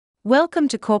Welcome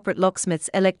to Corporate Locksmiths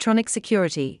Electronic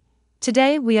Security.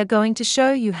 Today we are going to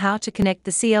show you how to connect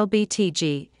the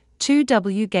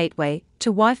CLBTG2W gateway to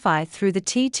Wi-Fi through the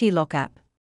TTLock app.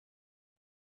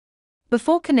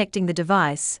 Before connecting the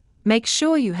device, make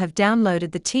sure you have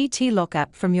downloaded the TTLock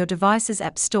app from your device's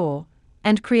app store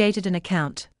and created an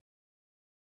account.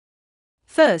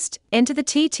 First, enter the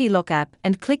TTLock app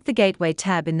and click the Gateway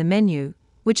tab in the menu,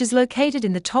 which is located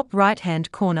in the top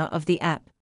right-hand corner of the app.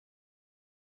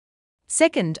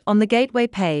 Second, on the Gateway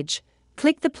page,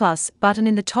 click the plus button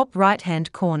in the top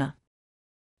right-hand corner.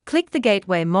 Click the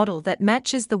gateway model that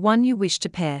matches the one you wish to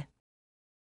pair.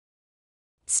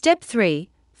 Step 3.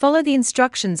 Follow the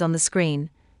instructions on the screen,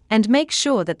 and make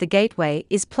sure that the gateway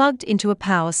is plugged into a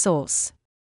power source.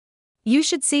 You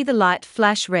should see the light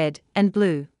flash red and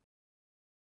blue.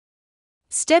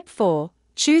 Step 4.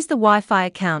 Choose the Wi-Fi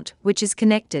account which is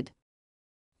connected.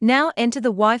 Now enter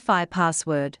the Wi-Fi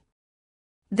password.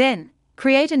 Then,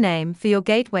 create a name for your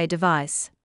gateway device.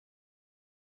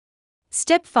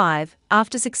 Step 5.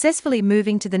 After successfully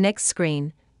moving to the next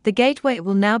screen, the gateway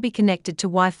will now be connected to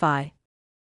Wi-Fi.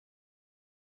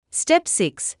 Step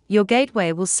 6. Your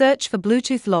gateway will search for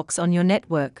Bluetooth locks on your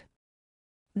network.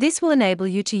 This will enable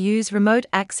you to use remote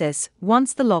access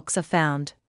once the locks are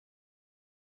found.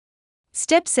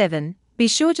 Step 7. Be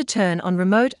sure to turn on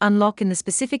remote unlock in the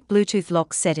specific Bluetooth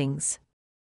lock settings.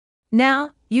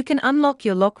 Now, you can unlock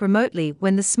your lock remotely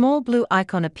when the small blue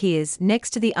icon appears next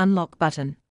to the unlock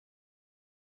button.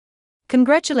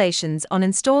 Congratulations on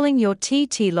installing your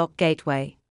TTLock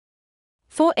gateway.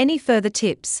 For any further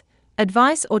tips,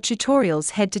 advice or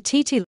tutorials, head to TTLock.